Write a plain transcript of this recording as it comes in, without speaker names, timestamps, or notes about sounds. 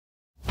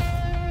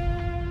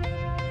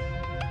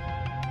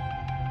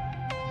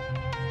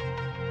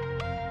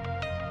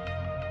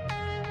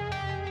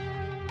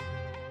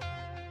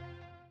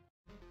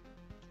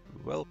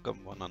Welcome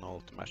one and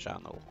all to my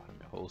channel. I'm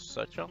your host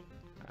Sajan,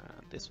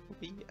 and this will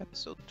be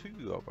episode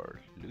 2 of our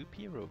Loop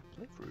Hero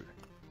playthrough.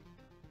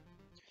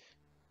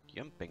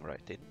 Jumping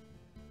right in.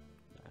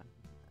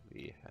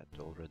 We had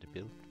already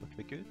built what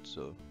we could,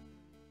 so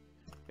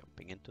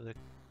jumping into the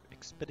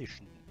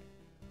expedition.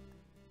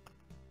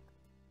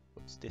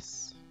 What's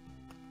this?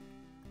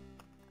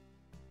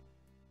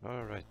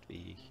 Alright,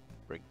 we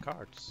bring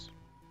cards.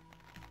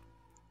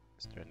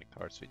 Is there any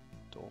cards we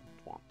don't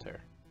want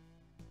here?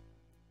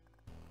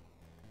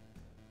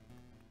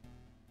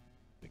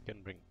 We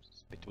can bring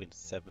between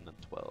 7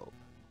 and 12.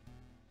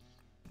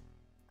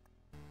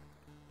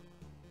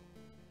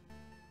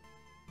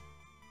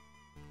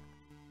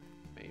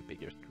 Maybe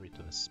get rid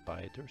of the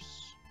spiders.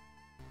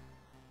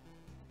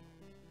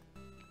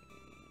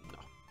 No,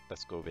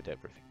 let's go with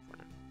everything for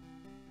now.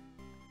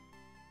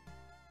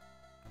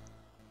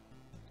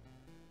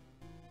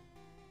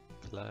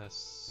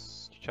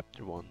 Class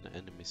Chapter 1.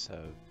 Enemies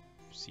have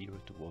 0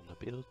 to 1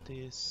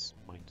 abilities,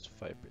 minus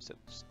 5%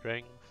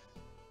 strength,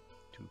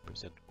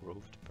 2%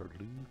 growth per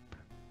loop,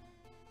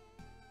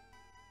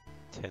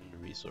 10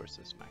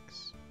 resources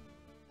max.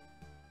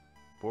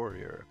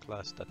 Warrior, a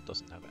class that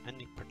doesn't have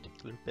any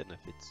particular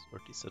benefits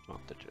or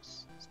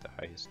disadvantages. It's the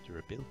highest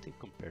durability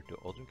compared to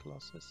other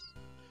classes.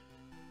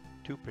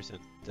 2%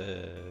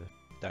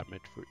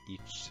 damage for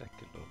each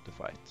second of the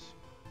fight.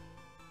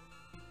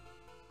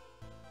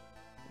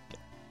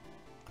 Okay.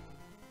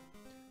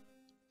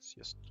 Let's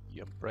just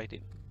jump right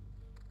in.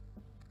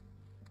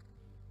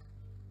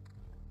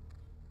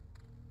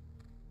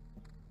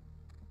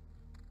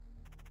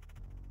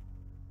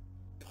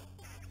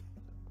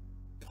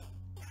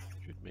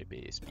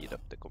 Maybe speed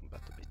up the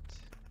combat a bit.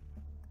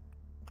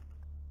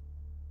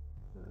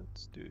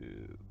 Let's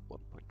do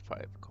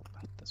 1.5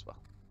 combat as well.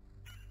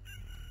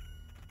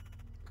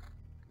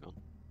 Come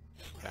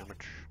on.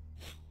 Damage.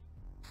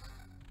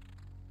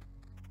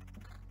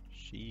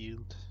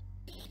 Shield.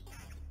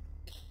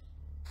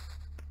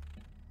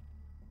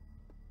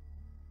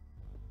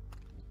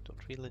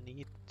 Don't really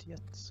need it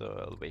yet, so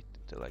I'll wait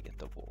until I get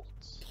the vault.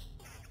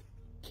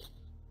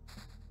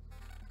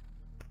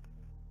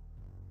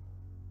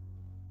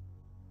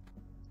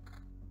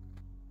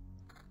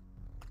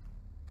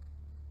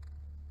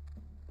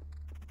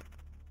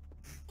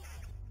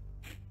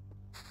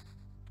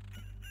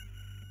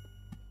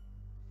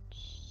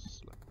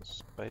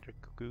 Spider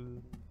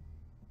cocoon.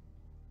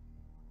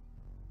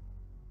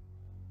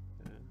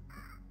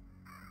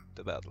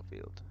 The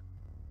battlefield.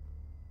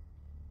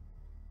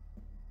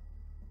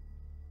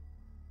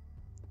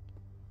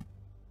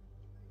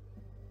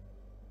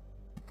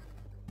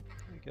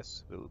 I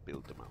guess we'll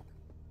build them out.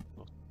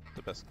 Not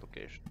the best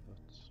location, but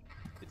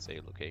it's a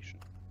location.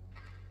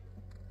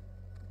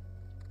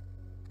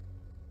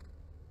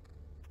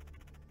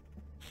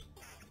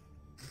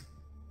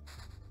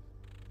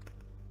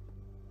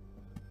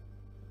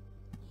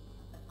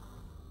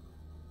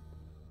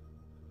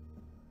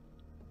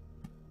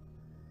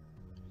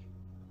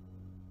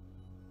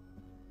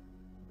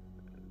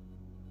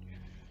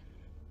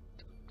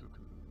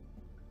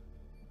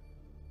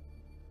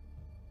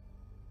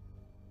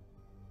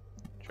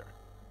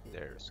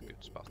 There's a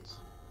good spot.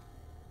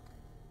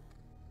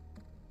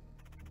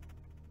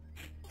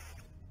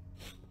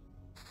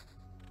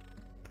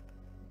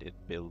 Did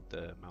build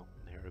the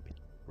mountain here a bit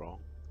wrong.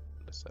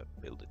 Unless I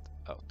build it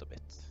out a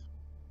bit.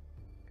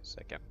 Because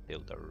I can't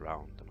build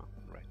around the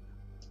mountain right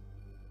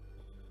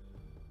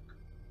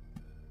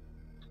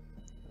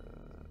now.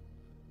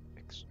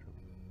 Extra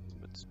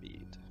movement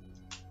speed.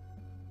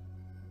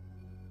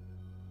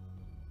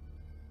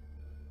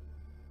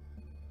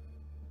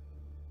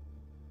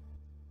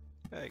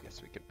 I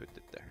guess we can put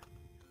it there.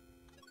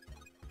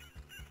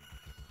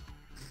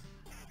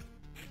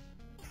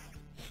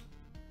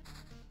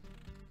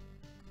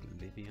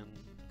 Oblivion.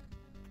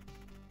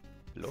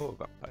 Low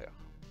vampire.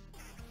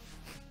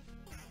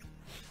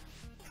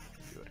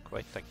 You are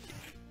quite tanky.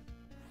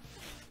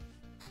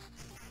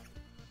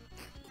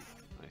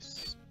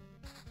 Nice.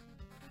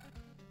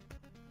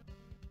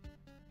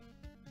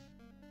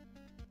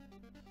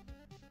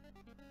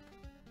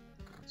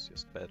 That's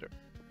just better.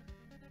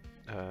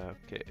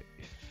 Okay,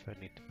 if I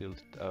need to build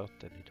it out,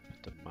 I need to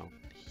put a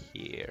mountain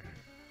here.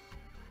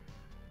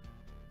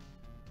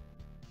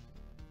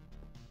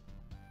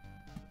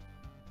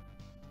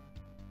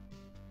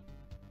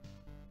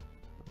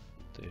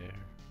 There.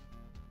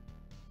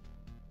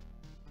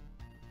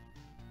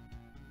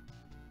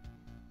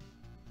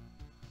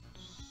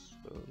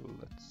 So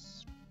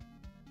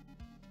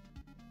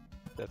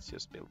let's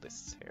just build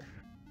this here.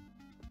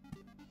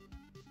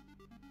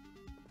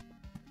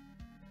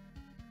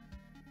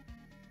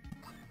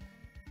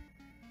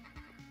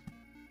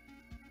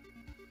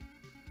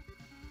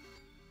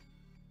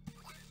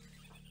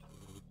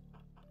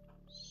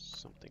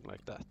 Something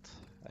like that,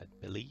 I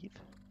believe,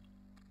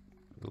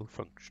 will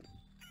function.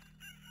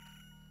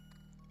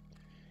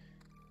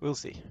 We'll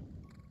see.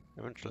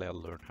 Eventually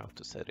I'll learn how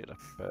to set it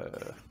up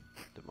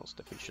the most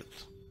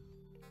efficient.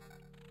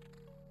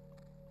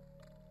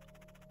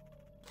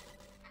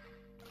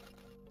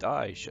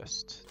 Die,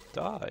 just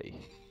die.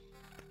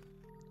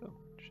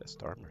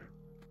 Chest armor.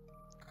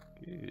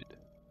 Good.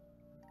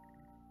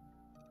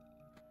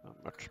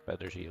 A much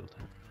better shield.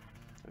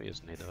 I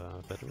just need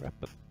a better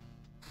weapon.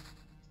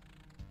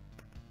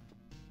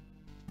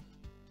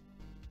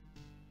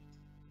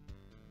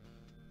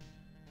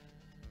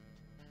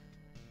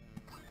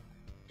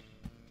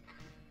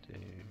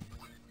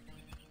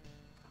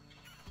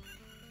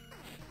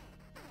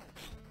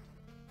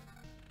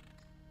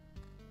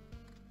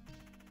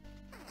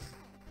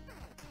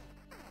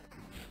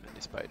 Many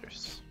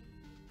spiders.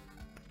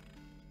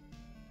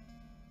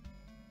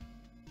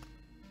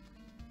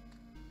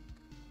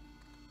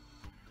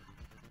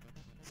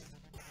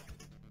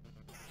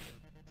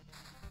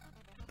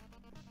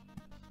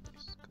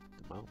 Just got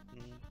the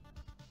mountain.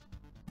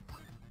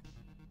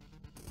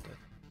 That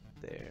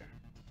there.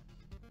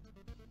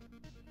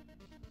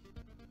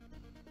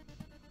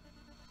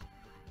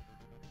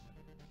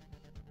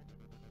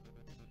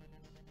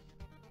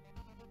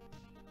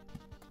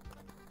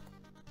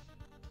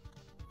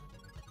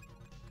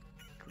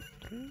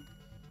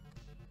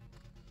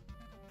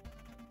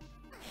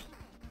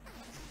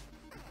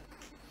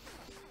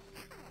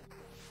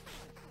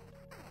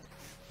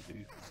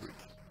 Loop free.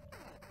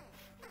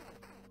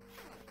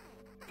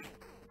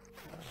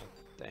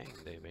 Dang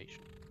the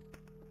evasion.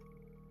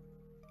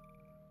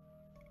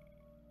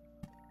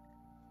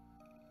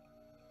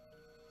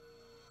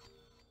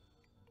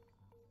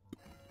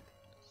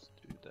 Let's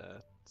do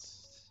that.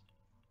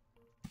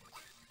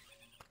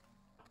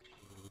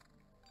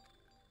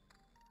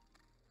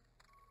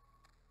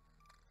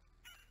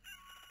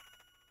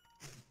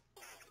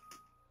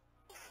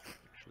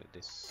 Actually,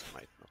 this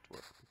might not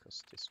work because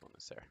this one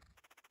is there.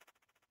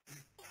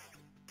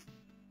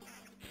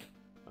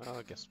 Well,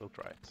 I guess we'll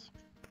try it.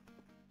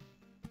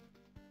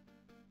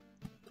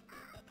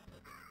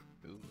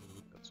 Ooh,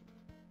 got some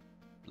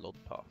blood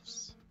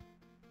paths.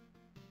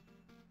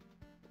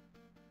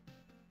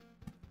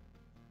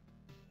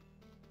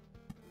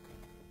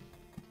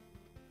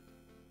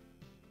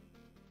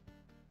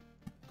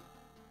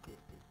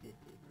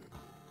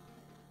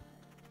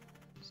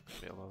 There's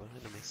gonna be a lot of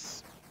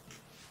enemies.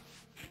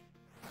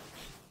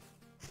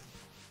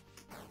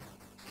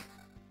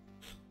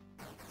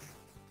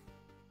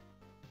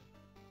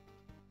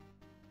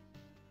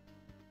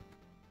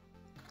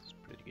 It's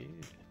pretty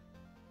good.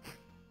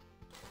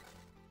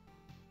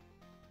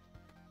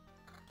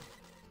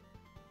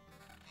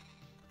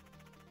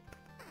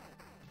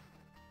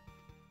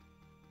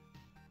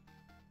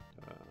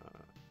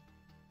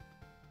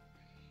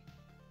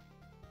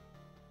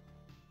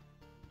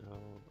 No,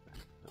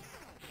 no.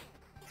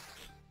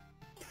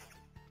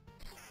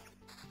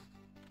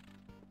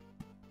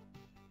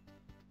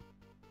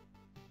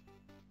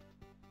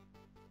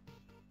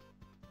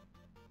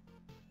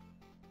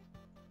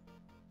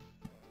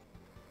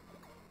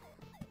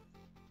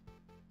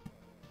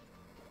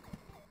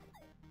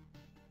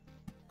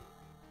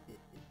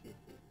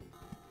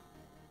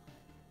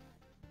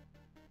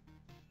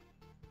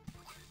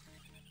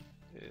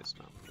 This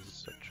mountain is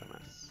such a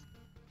mess.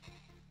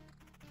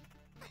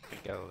 I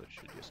think I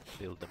should just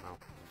build the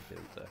mountain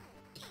and build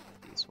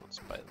these ones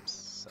by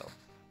themselves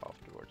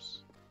afterwards.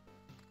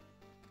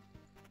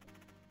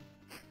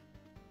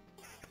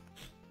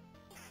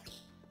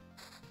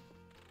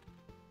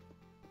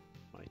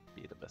 Might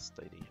be the best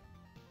idea.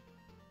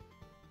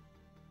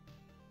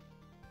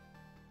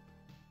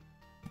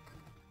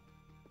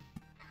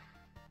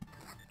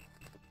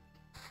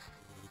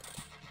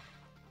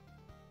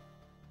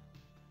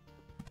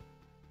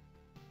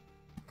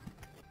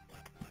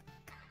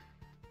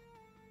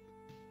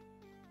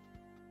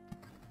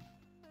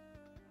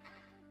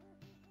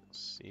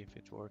 See if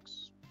it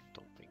works.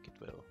 Don't think it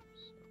will.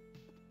 So.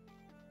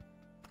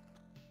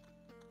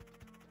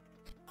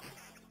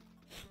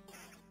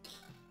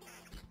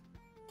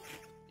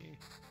 Yeah.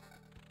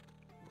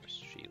 More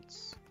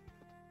shields.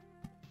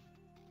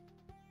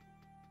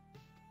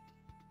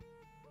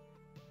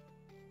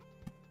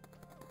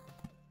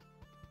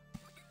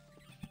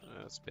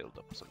 Let's build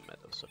up some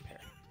meadows up here.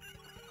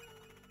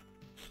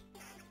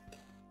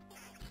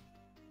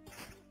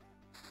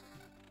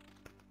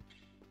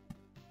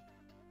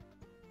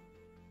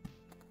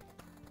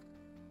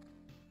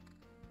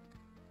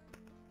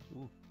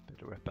 Ooh,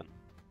 better weapon.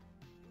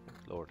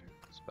 Thank Lord,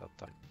 it's about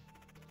time.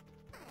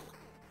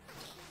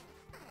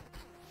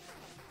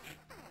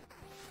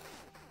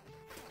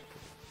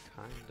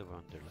 Kind of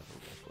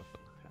under-leveled that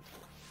weapon I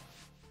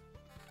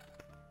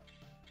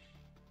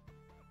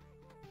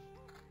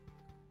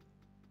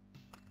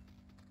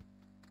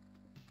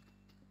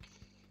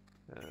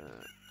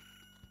had.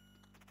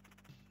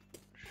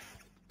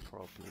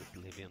 Probably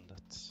Oblivion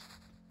that's...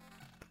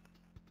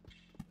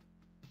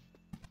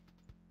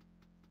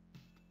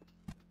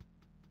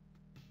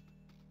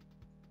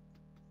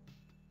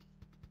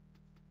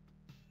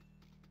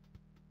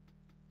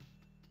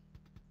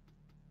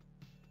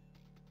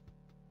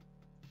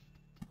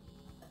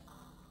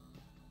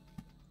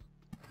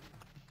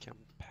 Camp.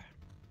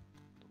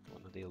 Don't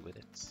want to deal with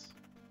it.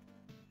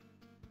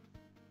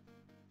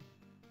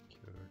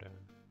 Cure the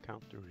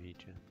counter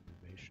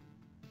regeneration.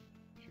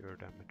 Cure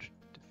damage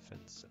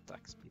defense,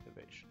 attack speed,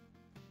 evasion.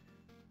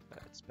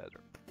 That's better.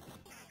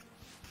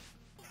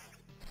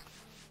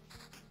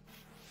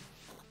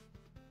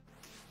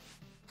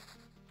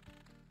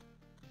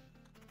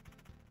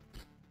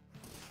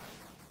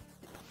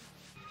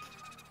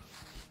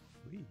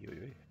 Wee, wee,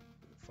 wee.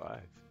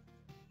 5.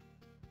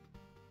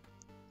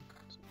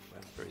 So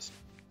vampirism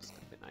is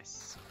gonna be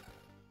nice.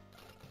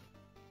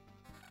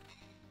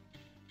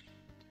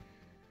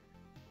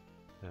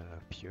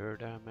 Pure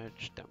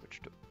damage,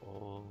 damage to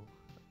all,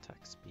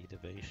 attack speed,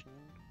 evasion.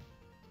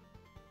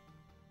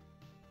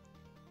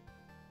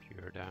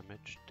 Pure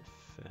damage,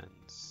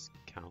 defense,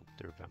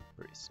 counter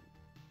vampirism.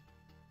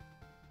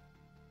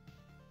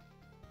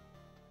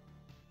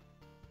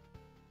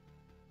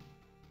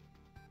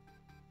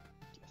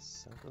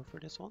 Yes, I'll go for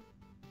this one.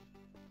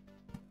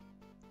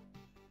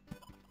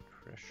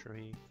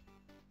 Treasury.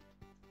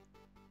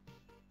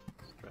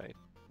 Right?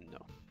 No,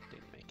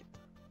 didn't make it.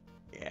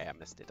 Yeah, I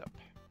messed it up.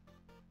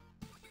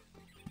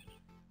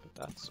 But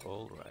that's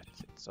alright,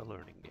 it's a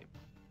learning game.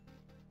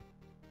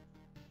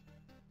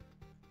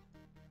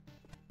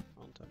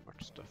 Don't have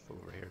much stuff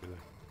over here, do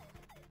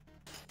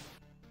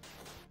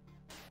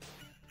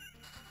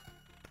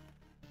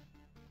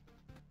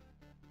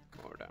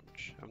I? More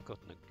damage. I haven't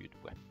gotten a good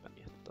weapon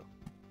yet though.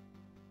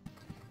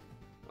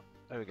 Oh,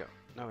 there we go.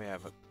 Now we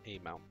have a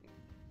mountain.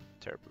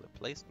 Terribly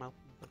placed mountain,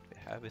 but we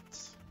have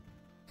it.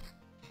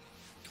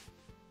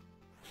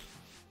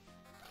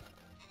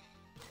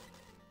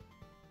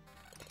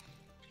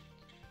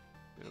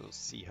 We'll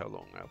see how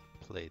long I'll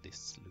play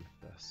this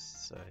loop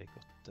as I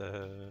got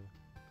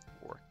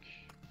work.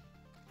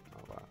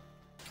 Oh wow.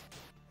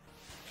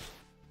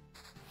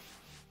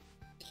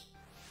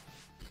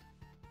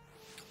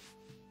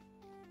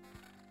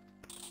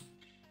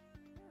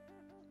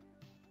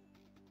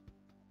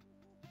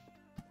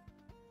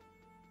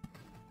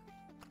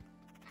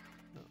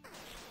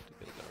 To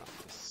build around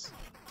this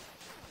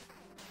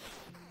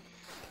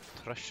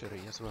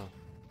treasury as well.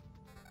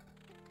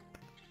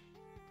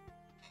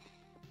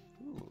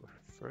 Ooh,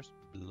 first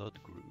blood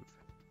groove.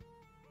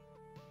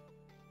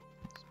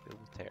 Let's build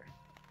it here.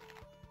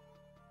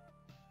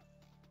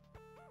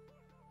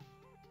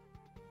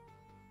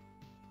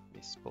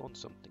 We spawn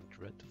something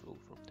dreadful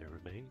from their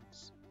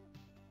remains.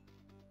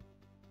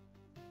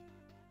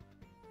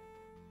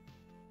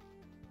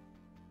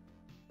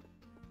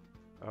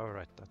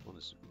 Alright, that one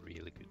is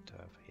really good to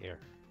have here.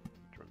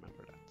 To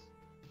remember that.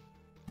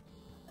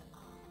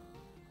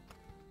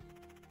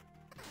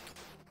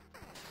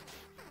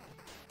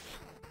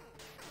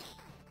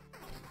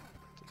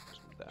 Take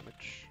some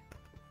damage.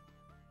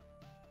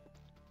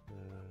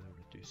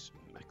 Reduce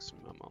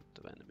maximum amount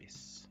of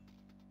enemies.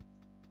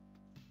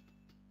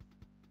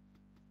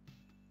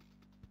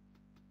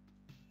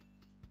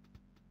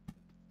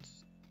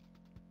 Let's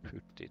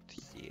put it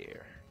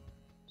here.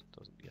 So it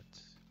doesn't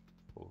get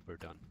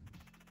overdone.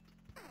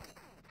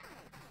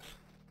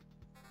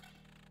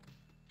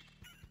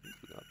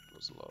 That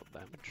was a lot of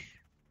damage.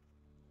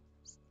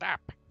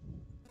 Stop!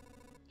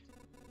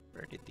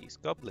 Where did these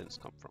goblins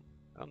come from?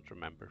 I don't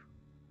remember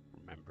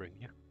remembering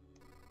you.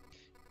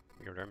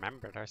 We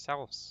remembered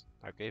ourselves.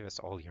 Now give us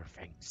all your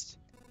things.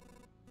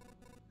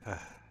 You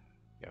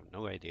have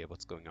no idea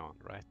what's going on,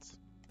 right?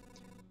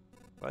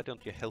 Why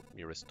don't you help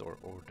me restore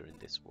order in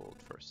this world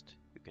first?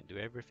 You can do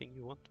everything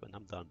you want when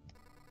I'm done.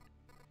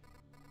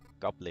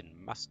 Goblin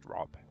must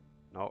rob.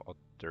 No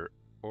other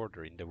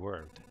order in the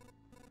world.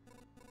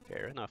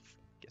 Fair enough.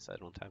 Guess I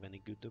don't have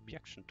any good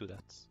objection to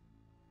that.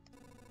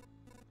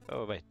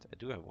 Oh wait, I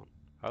do have one.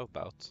 How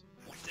about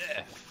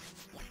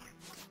death?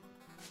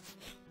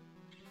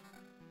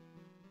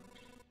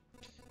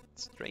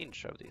 It's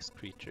strange how these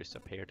creatures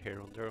appeared here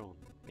on their own.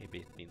 Maybe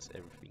it means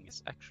everything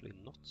is actually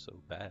not so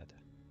bad,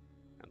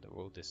 and the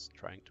world is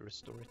trying to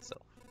restore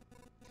itself.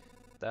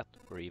 That,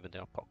 or even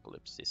the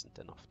apocalypse, isn't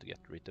enough to get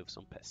rid of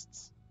some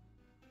pests.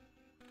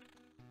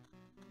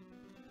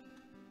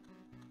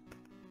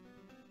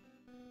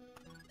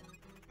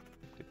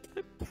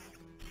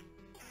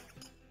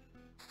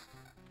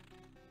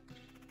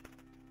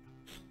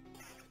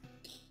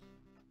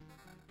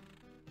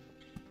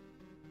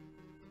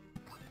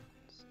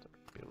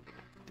 Start building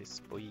up this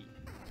boy.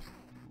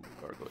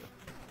 Gargoyle.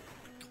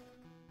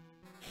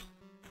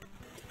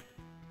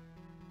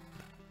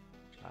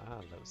 Ah,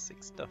 level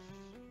 6 stuff.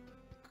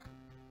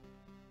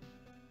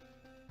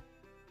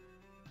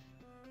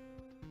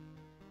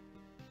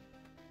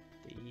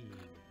 Dang,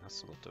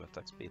 that's a lot of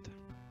attack speed.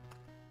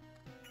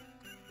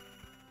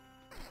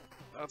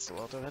 That's a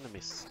lot of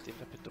enemies.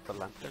 Didn't I put up a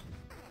lantern?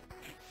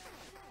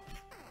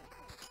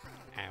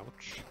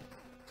 Ouch.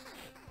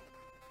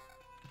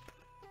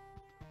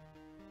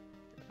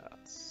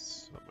 That's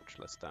so much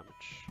less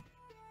damage.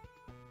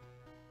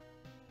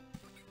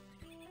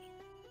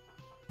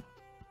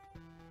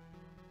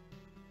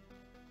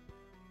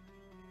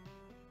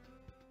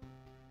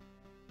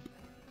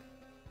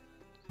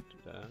 Do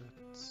that.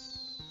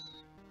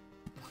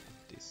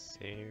 This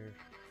here.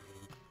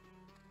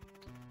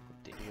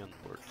 Continue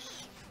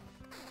onwards.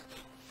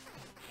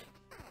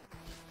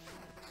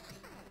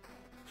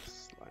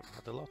 Slime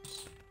had a lot.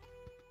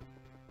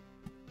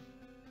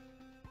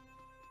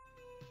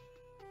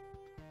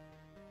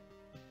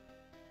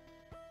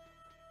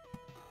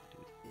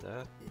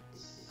 that.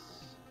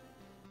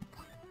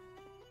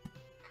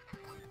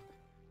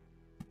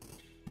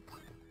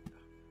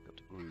 Got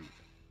a groove.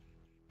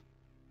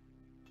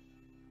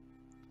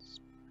 Let's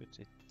put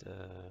it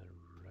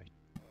right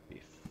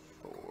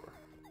before.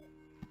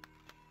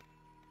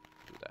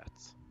 Do that.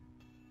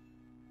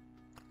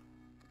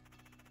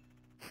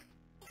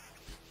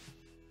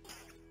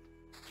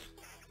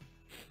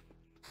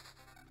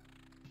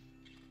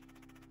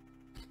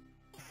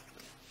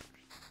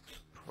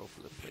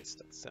 Probably place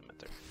that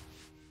cemetery.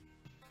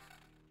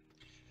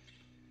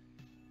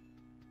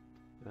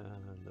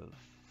 Level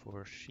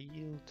 4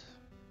 shield.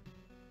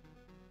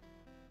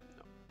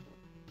 No.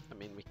 I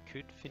mean, we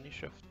could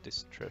finish off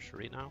this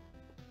treasury now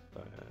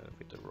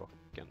with a rock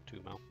and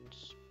 2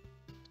 mountains.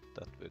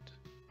 That would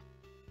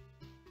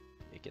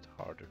make it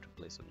harder to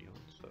place a new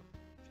one, so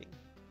I think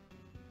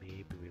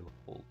maybe we'll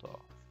hold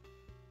off.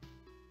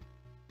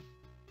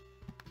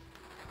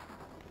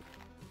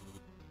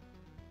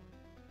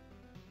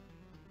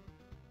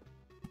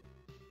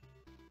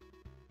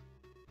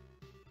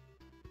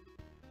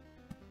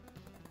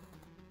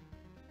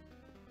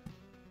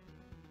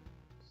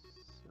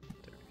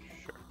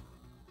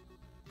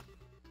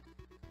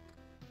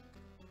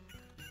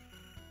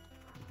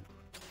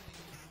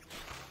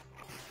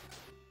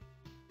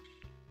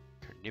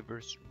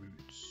 Carnivorous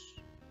roots.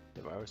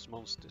 Devours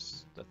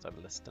monsters that have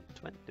less than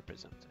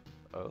 20%.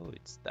 Oh,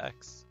 it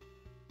stacks.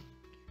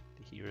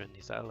 The hero and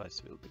his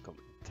allies will become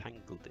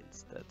entangled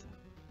instead.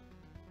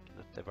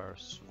 Cannot devour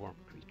swarm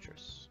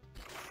creatures.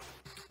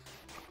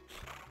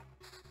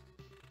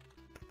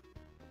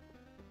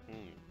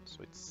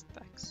 So it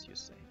stacks, you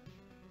say?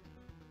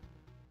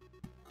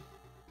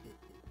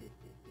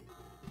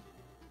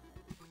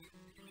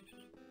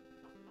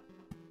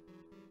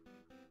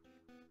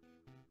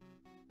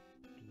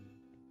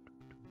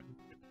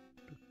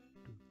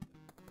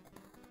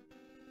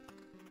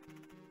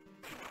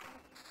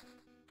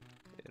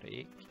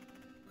 Erik.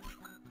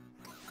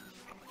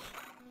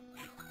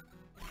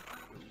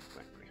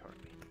 Angry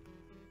Harpy.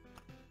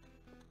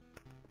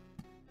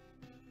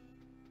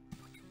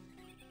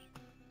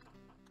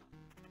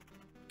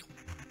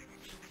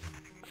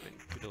 I mean,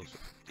 could also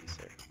put these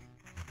here.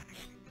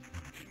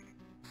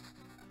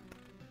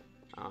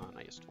 And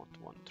I just want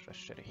 1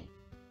 treasury.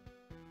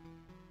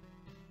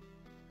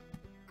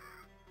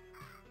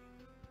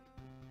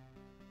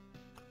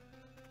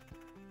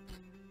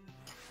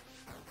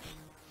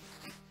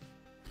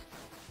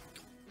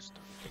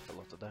 Take a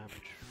lot of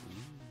damage.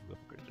 Ooh,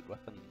 upgraded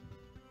weapon.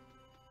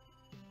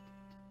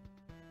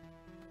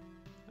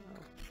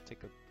 I'll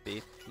take a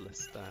bit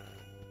less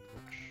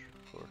damage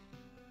for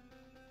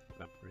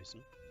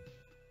vampirism.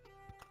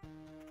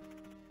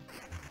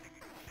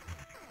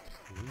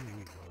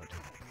 Ooh, God.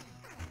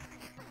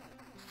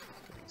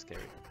 Getting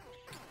scary.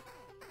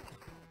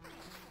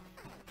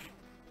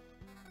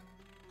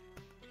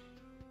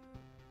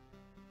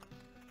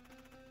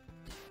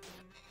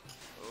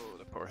 Oh,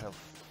 the poor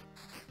health.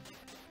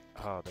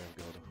 Ah, there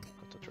we go,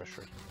 got the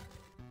treasury.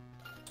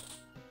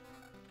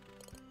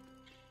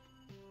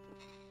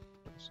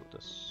 So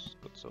this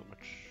got so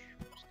much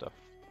stuff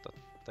that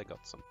I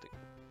got something.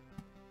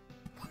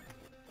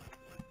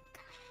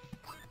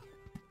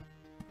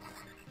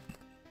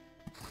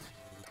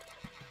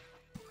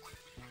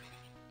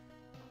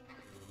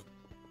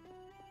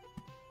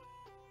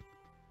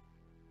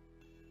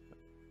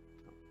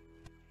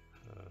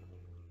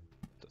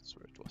 That's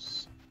where it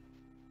was.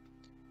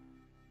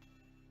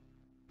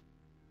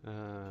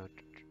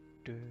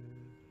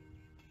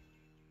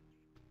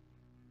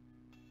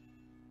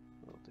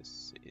 Well,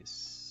 this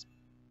is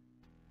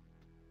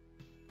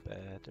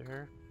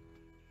better.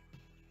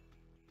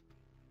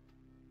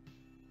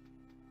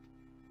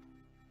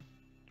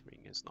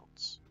 Ring is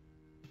not.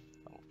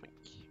 I don't think.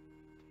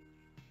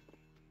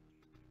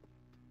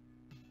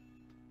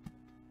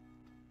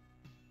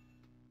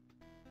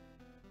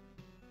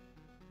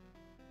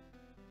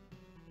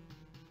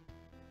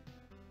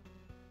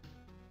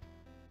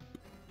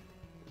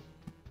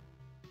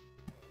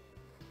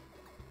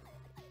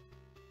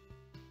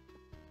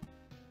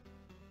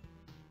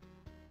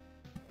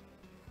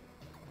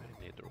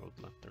 I need a road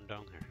lantern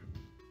down here.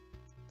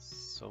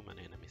 So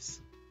many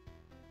enemies.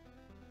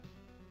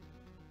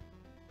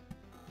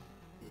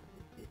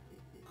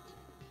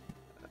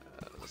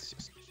 Let's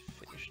just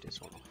finish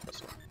this one off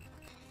as well.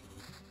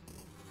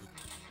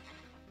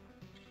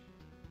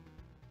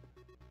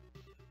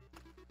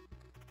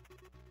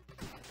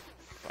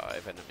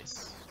 Five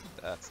enemies.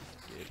 That's not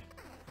good.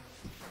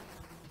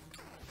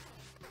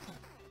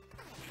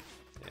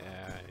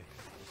 Yeah, I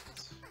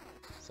didn't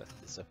set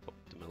this up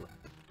optimally.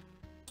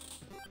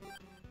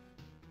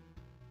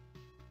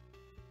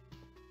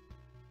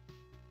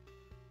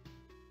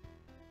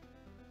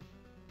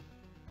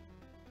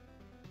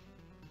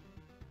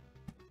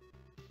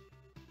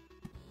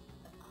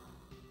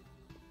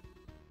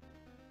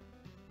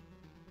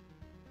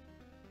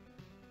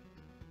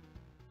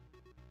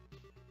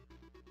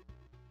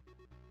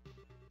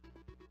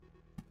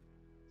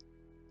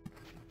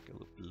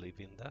 Live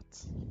in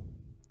that,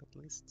 at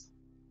least.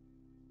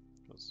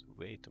 There's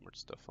way too much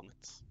stuff on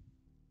it.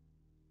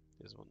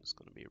 This one is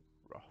gonna be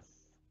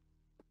rough.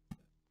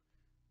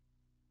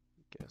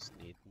 Guess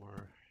need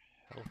more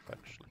health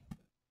actually.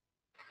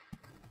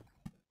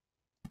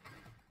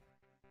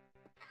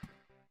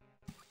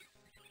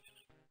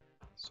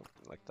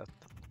 Something like that.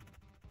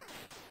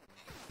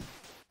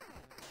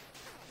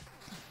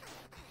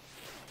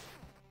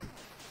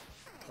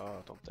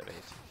 Oh, don't evade.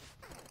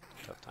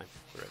 Don't have time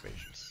for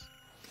evasions.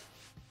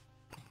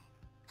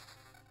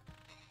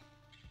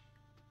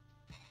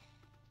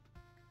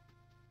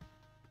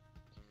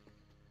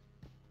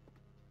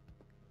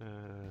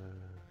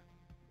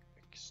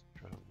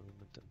 Extra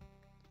movement and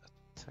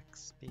attack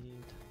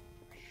speed,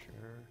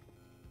 sure.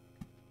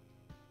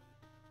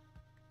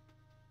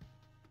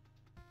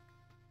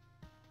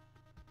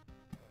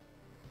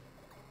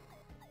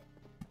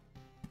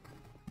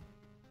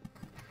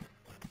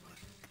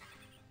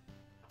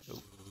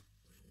 Oh,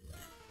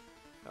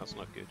 that's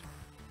not good.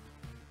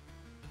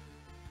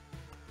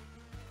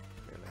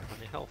 Barely have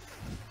any health.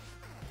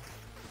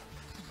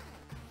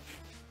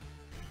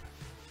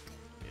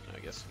 I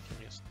guess we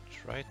can just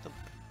try them.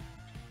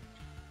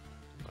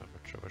 Not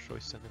much of a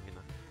choice anyway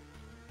now.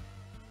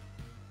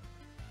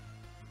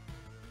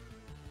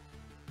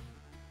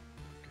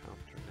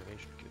 Counter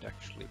innovation could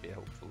actually be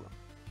helpful then.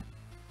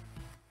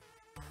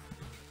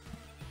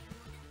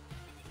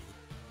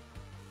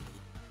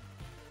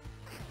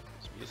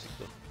 Some music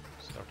though.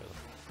 Start it up.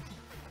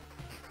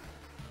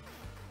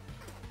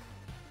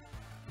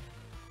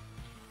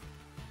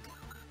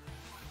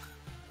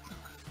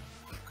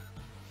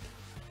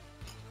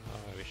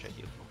 I wish I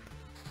healed more.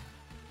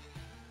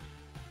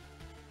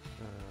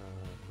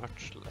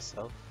 Much less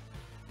health.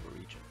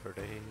 Region per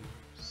day.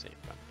 Same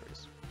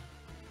factors.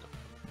 No.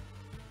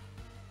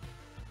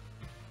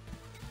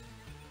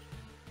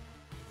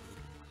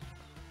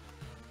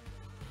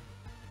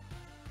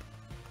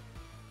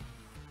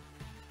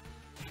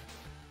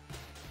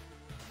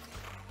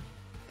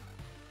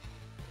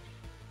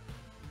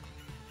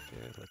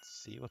 Okay, let's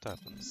see what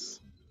happens.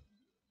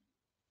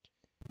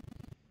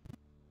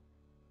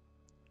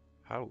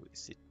 How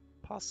is it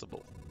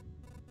possible?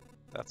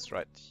 That's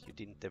right, you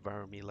didn't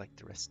devour me like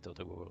the rest of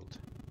the world.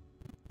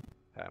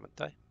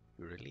 Haven't I?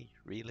 You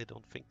really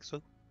don't think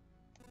so?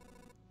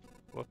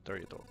 What are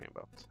you talking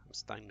about? I'm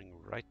standing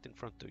right in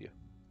front of you.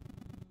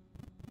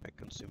 I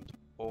consumed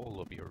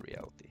all of your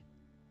reality.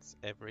 Its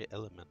every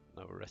element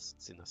now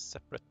rests in a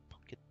separate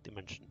pocket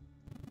dimension.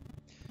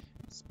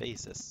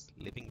 Spaces,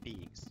 living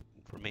beings,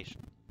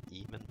 information,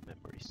 even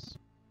memories.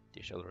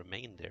 They shall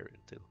remain there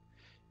until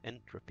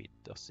entropy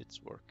does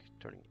its work,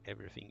 turning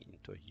everything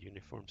into a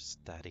uniform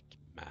static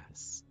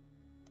mass.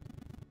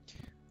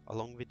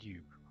 Along with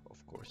you,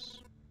 of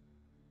course.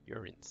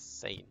 You're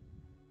insane.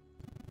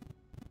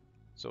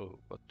 So,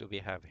 what do we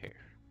have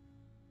here?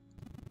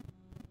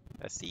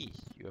 I see,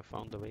 you have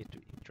found a way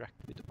to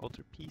interact with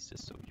other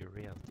pieces of your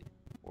reality,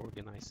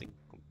 organizing,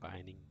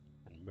 combining,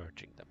 and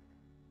merging them.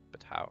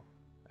 But how?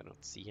 I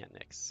don't see any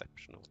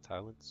exceptional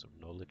talents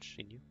or knowledge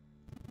in you.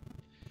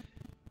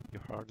 You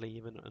hardly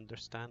even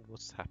understand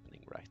what's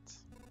happening, right?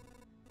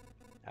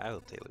 I'll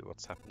tell you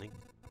what's happening.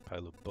 A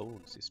pile of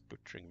bones is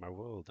butchering my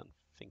world and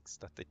thinks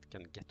that it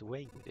can get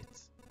away with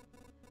it.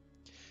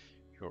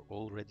 You're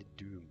already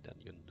doomed and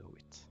you know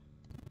it.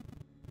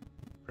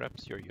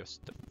 Perhaps you're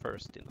just the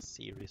first in a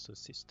series of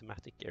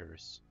systematic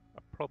errors,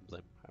 a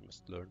problem I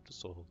must learn to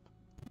solve.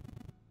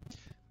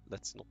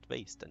 Let's not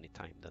waste any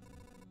time then.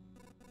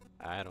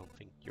 I don't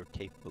think you're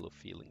capable of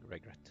feeling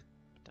regret,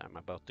 but I'm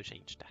about to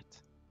change that.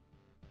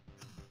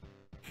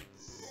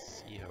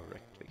 See how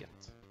wrecked we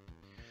get.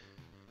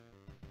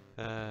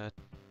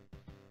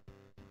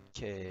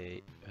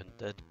 Okay,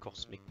 Undead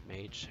Cosmic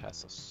Mage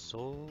has a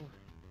soul.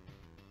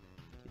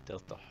 He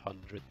dealt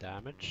 100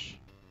 damage.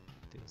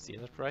 Did I see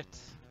that right?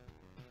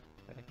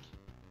 Heck.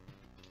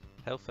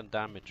 Health and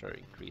damage are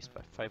increased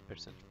by 5%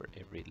 for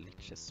every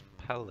Lich's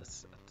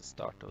palace at the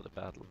start of the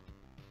battle.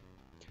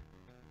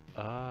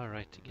 Ah,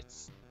 right, he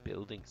gets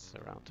buildings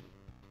around him.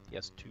 He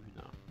has 2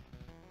 now.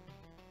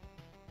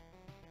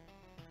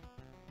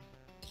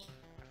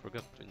 I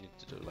forgot we need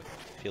to do like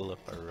fill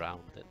up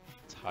around the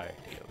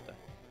entirety of the.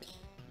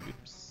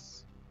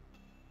 Oops.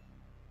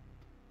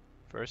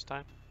 First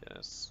time?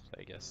 Yes,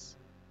 I guess.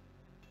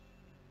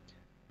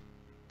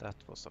 That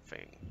was a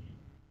thing.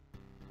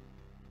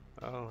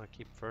 Oh, I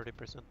keep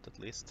 30% at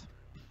least.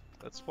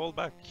 Let's fall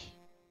back.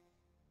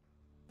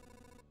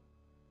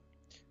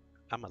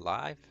 I'm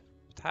alive?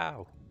 But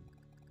how?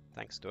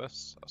 Thanks to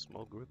us, a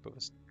small group of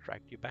us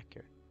dragged you back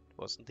here. It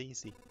wasn't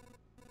easy.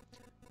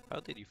 How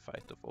did you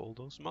fight off all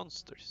those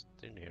monsters?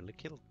 They nearly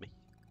killed me.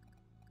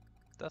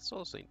 That's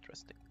also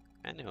interesting.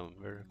 Many of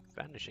them were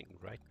vanishing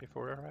right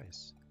before our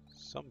eyes.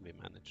 Some we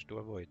managed to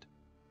avoid.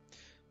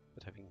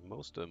 But I think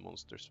most of the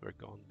monsters were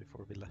gone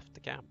before we left the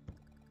camp.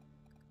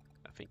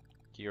 I think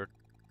your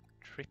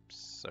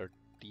trips are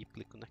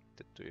deeply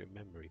connected to your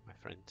memory, my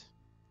friend.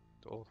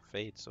 It all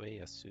fades away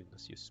as soon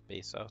as you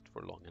space out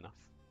for long enough.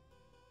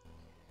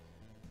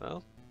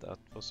 Well, that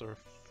was our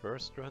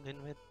first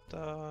run-in with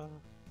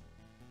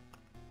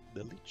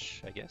the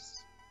Lich, I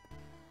guess.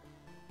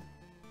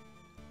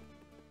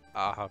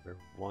 Ah, we're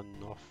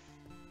one off.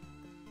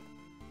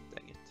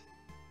 Dang it.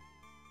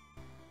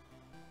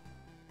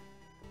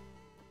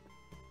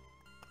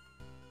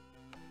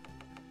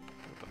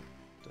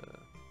 But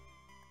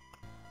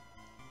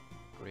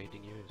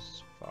grading here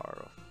is far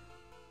off.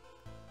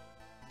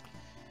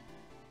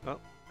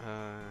 Well,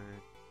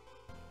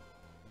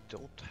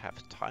 don't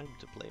have time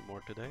to play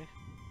more today,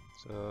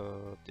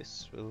 so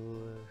this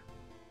will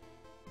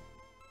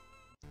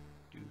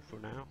do for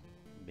now.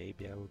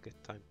 Maybe I will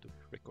get time to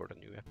record a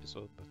new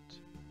episode, but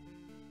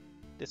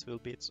this will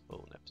be its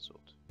own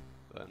episode.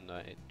 And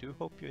I do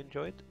hope you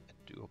enjoyed. I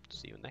do hope to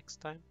see you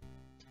next time.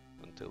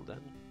 Until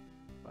then,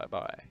 bye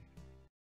bye.